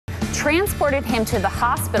transported him to the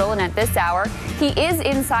hospital, and at this hour, he is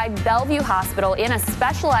inside Bellevue Hospital in a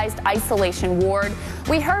specialized isolation ward.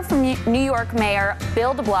 We heard from New York Mayor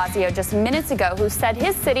Bill de Blasio just minutes ago, who said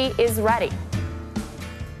his city is ready.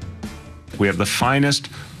 We have the finest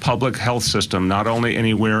public health system, not only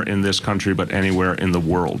anywhere in this country, but anywhere in the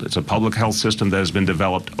world. It's a public health system that has been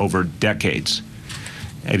developed over decades.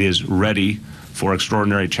 It is ready for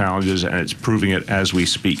extraordinary challenges, and it's proving it as we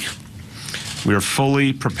speak. We are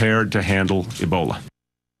fully prepared to handle Ebola.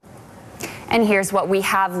 And here's what we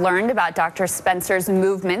have learned about Dr. Spencer's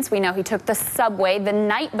movements. We know he took the subway the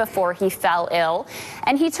night before he fell ill,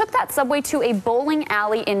 and he took that subway to a bowling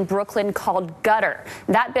alley in Brooklyn called Gutter.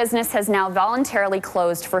 That business has now voluntarily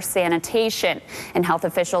closed for sanitation, and health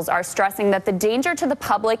officials are stressing that the danger to the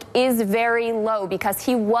public is very low because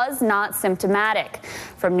he was not symptomatic.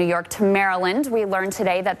 From New York to Maryland, we learned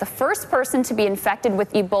today that the first person to be infected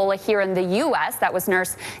with Ebola here in the U.S., that was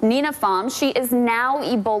nurse Nina Pham. She is now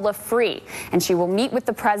Ebola-free, and she will meet with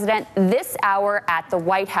the president this hour at the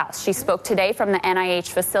White House. She spoke today from the NIH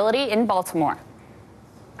facility in Baltimore.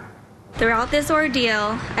 Throughout this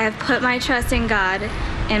ordeal, I have put my trust in God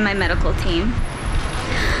and my medical team.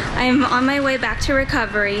 I am on my way back to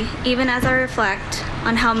recovery, even as I reflect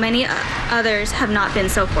on how many others have not been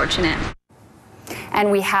so fortunate. And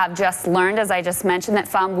we have just learned, as I just mentioned, that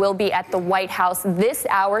Pham will be at the White House this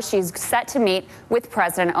hour. She's set to meet with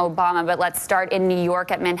President Obama. But let's start in New York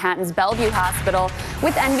at Manhattan's Bellevue Hospital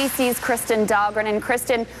with NBC's Krystal Ball. And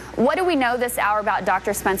Kristen, what do we know this hour about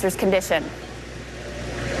Dr. Spencer's condition?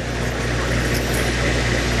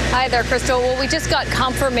 Hi there, Krystal. Well, we just got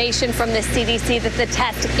confirmation from the CDC that the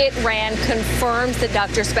test it ran confirms that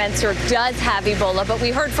Dr. Spencer does have Ebola. But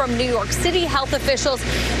we heard from New York City health officials,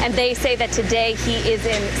 and they say that today he is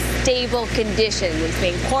in stable condition. He's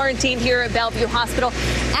being quarantined here at Bellevue Hospital,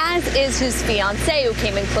 as is his fiancée, who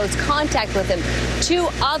came in close contact with him. Two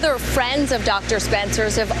other friends of Dr.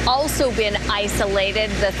 Spencer's have also been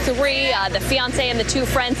isolated. The three, the fiancée and the two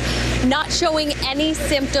friends, not showing any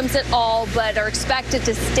symptoms at all, but are expected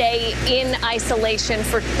to stay in isolation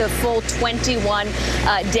for the full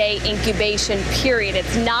 21-day incubation period.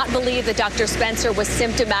 It's not believed that Dr. Spencer was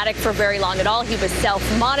symptomatic for very long at all. He was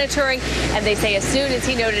self-monitoring, and they say as soon as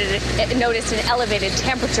he noticed an elevated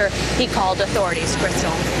temperature, he called authorities.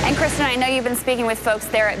 Krystal. And Kristen, I know you've been speaking with folks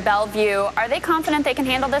there at Bellevue. Are they confident they can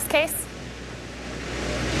handle this case?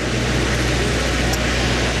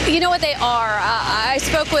 You know what they are. I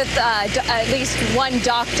spoke with at least one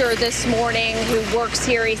doctor this morning who works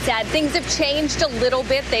here. He said things have changed a little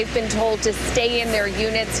bit. They've been told to stay in their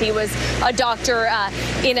units. He was a doctor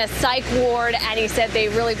in a psych ward, and he said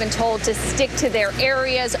they've really been told to stick to their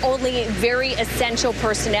areas. Only very essential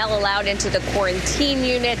personnel allowed into the quarantine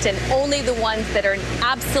unit, and only the ones that are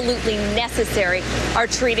absolutely necessary are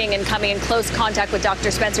treating and coming in close contact with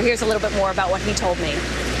Dr. Spencer. Here's a little bit more about what he told me.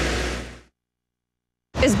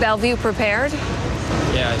 Is Bellevue prepared?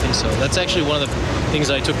 Yeah, I think so. That's actually one of the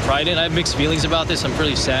things I took pride in. I have mixed feelings about this. I'm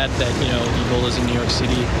pretty sad that, Ebola's in New York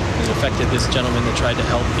City has affected this gentleman that tried to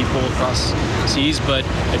help people across seas, but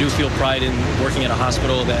I do feel pride in working at a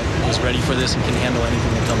hospital that is ready for this and can handle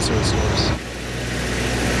anything that comes to its doors.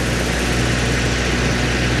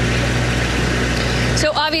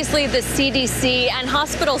 So obviously the CDC and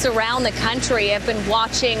hospitals around the country have been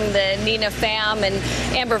watching the Nina Pham and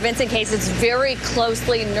Amber Vincent cases very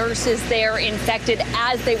closely. Nurses there infected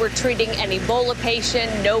as they were treating an Ebola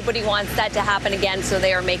patient. Nobody wants that to happen again, so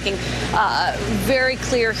they are making very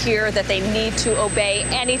clear here that they need to obey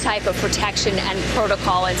any type of protection and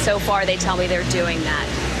protocol, and so far they tell me they're doing that.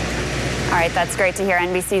 All right, that's great to hear.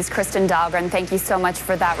 NBC's Krystal Ball, thank you so much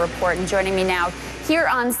for that report. And joining me now here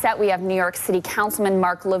on set, we have New York City Councilman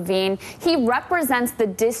Mark Levine. He represents the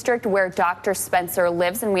district where Dr. Spencer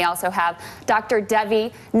lives. And we also have Dr.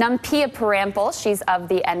 Devi Parampil. She's of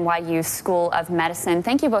the NYU School of Medicine.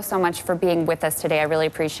 Thank you both so much for being with us today. I really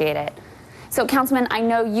appreciate it. So, Councilman, I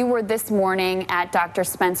know you were this morning at Dr.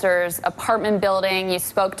 Spencer's apartment building. You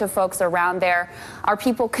spoke to folks around there. Are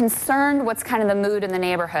people concerned? What's kind of the mood in the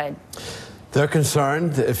neighborhood? They're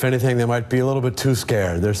concerned. If anything, they might be a little bit too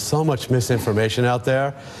scared. There's so much misinformation out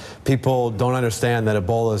there. People don't understand that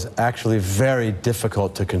Ebola is actually very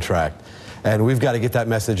difficult to contract. And we've got to get that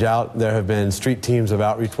message out. There have been street teams of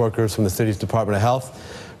outreach workers from the city's Department of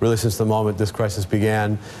Health, really since the moment this crisis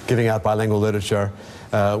began, giving out bilingual literature.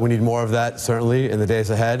 We need more of that, certainly, in the days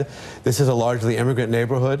ahead. This is a largely immigrant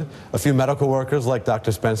neighborhood. A few medical workers like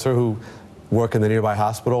Dr. Spencer, who work in the nearby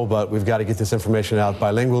hospital, but we've got to get this information out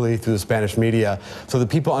bilingually through the Spanish media so that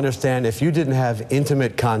people understand if you didn't have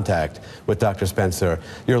intimate contact with Dr. Spencer,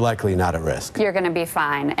 you're likely not at risk. You're going to be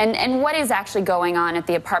fine. And what is actually going on at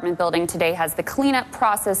the apartment building today? Has the cleanup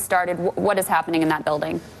process started? What is happening in that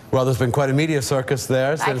building? Well, there's been quite a media circus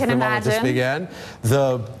there since the moment this began.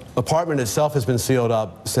 The apartment itself has been sealed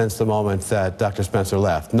up since the moment that Dr. Spencer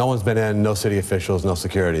left. No one's been in, no city officials, no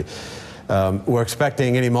security. We're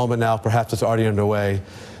expecting any moment now, perhaps it's already underway,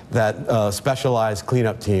 that specialized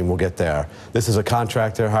cleanup team will get there. This is a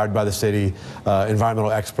contractor hired by the city,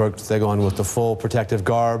 environmental experts. They go in with the full protective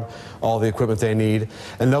garb, all the equipment they need,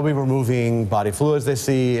 and they'll be removing body fluids they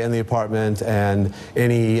see in the apartment and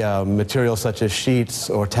any material such as sheets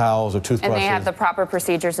or towels or toothbrushes. And they have the proper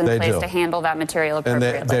procedures in place to handle that material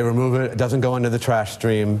appropriately. And they remove it. It doesn't go into the trash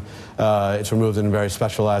stream. It's removed in a very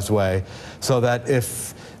specialized way so that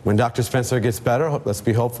when Dr. Spencer gets better, let's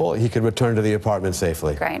be hopeful, he could return to the apartment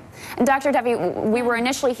safely. Great. And Dr. Devi, we were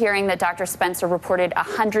initially hearing that Dr. Spencer reported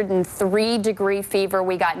 103-degree fever.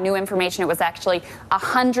 We got new information. It was actually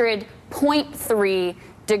 100.3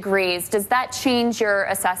 degrees. Does that change your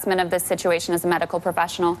assessment of this situation as a medical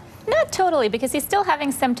professional? Not totally, because he's still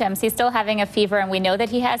having symptoms. He's still having a fever, and we know that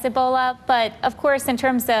he has Ebola. But, of course, in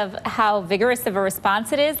terms of how vigorous of a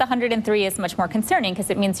response it is, the 103 is much more concerning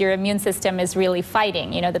because it means your immune system is really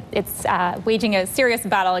fighting. You know, it's waging a serious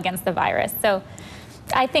battle against the virus. So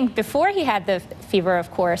I think before he had the fever,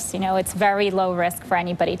 of course, you know, it's very low risk for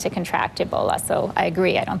anybody to contract Ebola. So I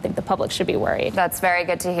agree. I don't think the public should be worried. That's very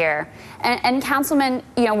good to hear. And Councilman,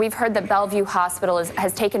 you know, we've heard that Bellevue Hospital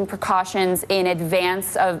has taken precautions in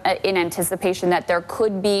advance of, in anticipation that there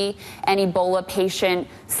could be an Ebola patient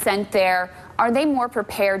sent there. Are they more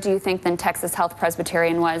prepared, do you think, than Texas Health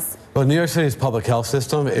Presbyterian was? Well, New York City's public health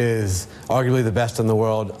system is arguably the best in the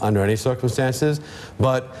world under any circumstances.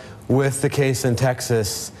 But with the case in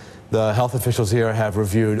Texas, the health officials here have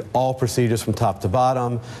reviewed all procedures from top to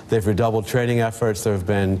bottom. They've redoubled training efforts. There have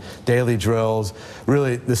been daily drills.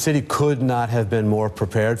 Really, the city could not have been more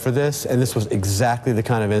prepared for this, and this was exactly the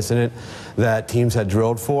kind of incident that teams had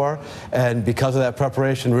drilled for. And because of that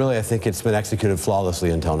preparation, really, I think it's been executed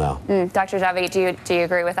flawlessly until now. Dr. Devi, do you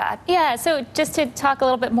agree with that? Yeah, so just to talk a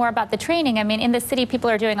little bit more about the training, I mean, in the city, people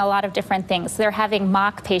are doing a lot of different things. They're having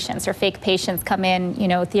mock patients or fake patients come in, you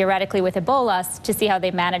know, theoretically with Ebola to see how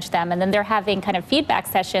they manage them. And then they're having kind of feedback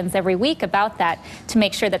sessions every week about that to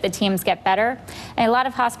make sure that the teams get better. And a lot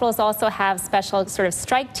of hospitals also have special sort of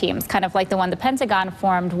strike teams, kind of like the one the Pentagon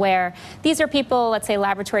formed, where these are people, let's say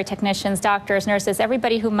laboratory technicians, doctors, nurses,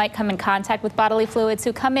 everybody who might come in contact with bodily fluids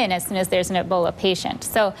who come in as soon as there's an Ebola patient.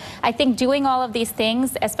 So I think doing all of these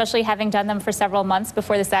things, especially having done them for several months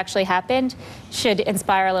before this actually happened, should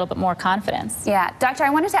inspire a little bit more confidence. Yeah. Doctor,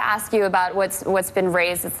 I wanted to ask you about what's been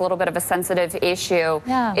raised. It's a little bit of a sensitive issue.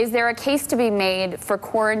 Yeah. Is there a case to be made for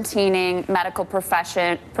quarantining medical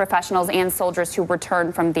professionals and soldiers who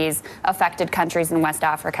return from these affected countries in West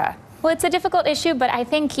Africa? Well, it's a difficult issue, but I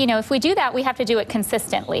think, you know, if we do that, we have to do it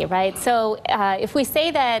consistently, right? So if we say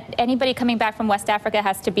that anybody coming back from West Africa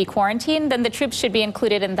has to be quarantined, then the troops should be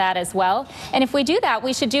included in that as well. And if we do that,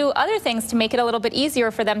 we should do other things to make it a little bit easier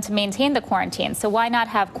for them to maintain the quarantine. So why not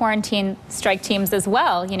have quarantine strike teams as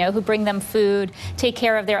well, you know, who bring them food, take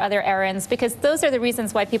care of their other errands, because those are the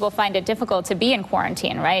reasons why people find it difficult to be in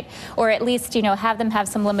quarantine, right? Or at least, you know, have them have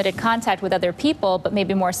some limited contact with other people, but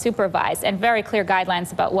maybe more supervised, and very clear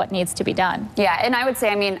guidelines about what needs to be done. Yeah, and I would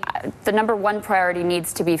say, I mean, the #1 priority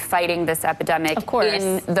needs to be fighting this epidemic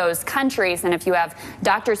in those countries. And if you have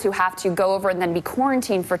doctors who have to go over and then be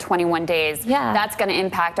quarantined for 21 days, that's going to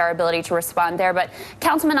impact our ability to respond there. But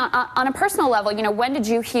Councilman, on a personal level, you know, when did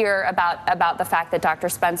you hear about the fact that Dr.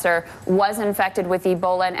 Spencer was infected with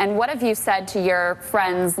Ebola? And what have you said to your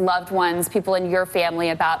friends, loved ones, people in your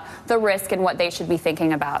family about the risk and what they should be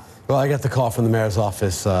thinking about? Well, I got the call from the mayor's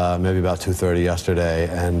office maybe about 2:30 yesterday,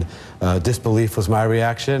 and disbelief was my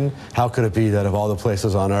reaction. How could it be that of all the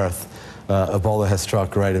places on earth, Ebola has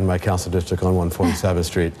struck right in my council district on 147th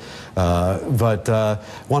Street? But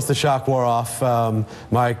once the shock wore off,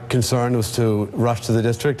 my concern was to rush to the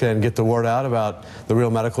district and get the word out about the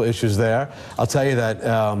real medical issues there. I'll tell you that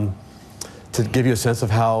to give you a sense of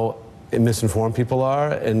how misinformed people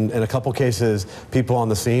are. In a couple cases, people on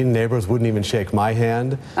the scene, neighbors, wouldn't even shake my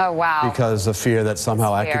hand. Oh, wow. Because of fear that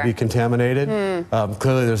somehow I could be contaminated.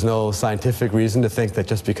 Clearly, there's no scientific reason to think that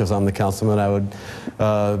just because I'm the councilman, I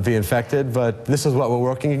would be infected. But this is what we're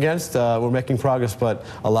working against. We're making progress, but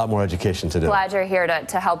a lot more education to do. Glad you're here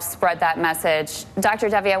to help spread that message. Dr.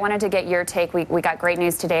 Devi, I wanted to get your take. We got great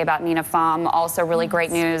news today about Nina Pham. Also really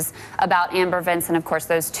great news about Amber Vince and, of course,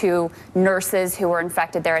 those 2 nurses who were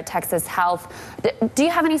infected there at Texas his health. Do you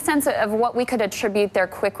have any sense of what we could attribute their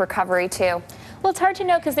quick recovery to? Well, it's hard to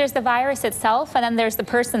know because there's the virus itself and then there's the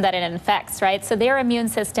person that it infects, right? So their immune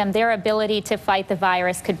system, their ability to fight the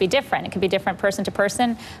virus could be different. It could be different person to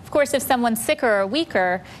person. Of course, if someone's sicker or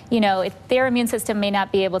weaker, you know, their immune system may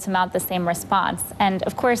not be able to mount the same response. And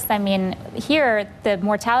of course, I mean, here, the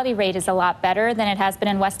mortality rate is a lot better than it has been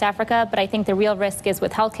in West Africa, but I think the real risk is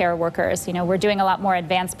with healthcare workers. You know, we're doing a lot more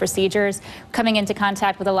advanced procedures, coming into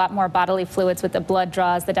contact with a lot more bodily fluids with the blood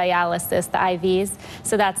draws, the dialysis, the IVs.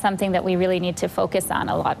 So that's something that we really need to focus on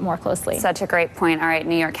a lot more closely. Such a great point. All right,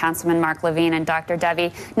 New York Councilman Mark Levine and Dr. Devi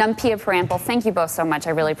Numpia Parampil, thank you both so much.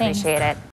 I really appreciate it.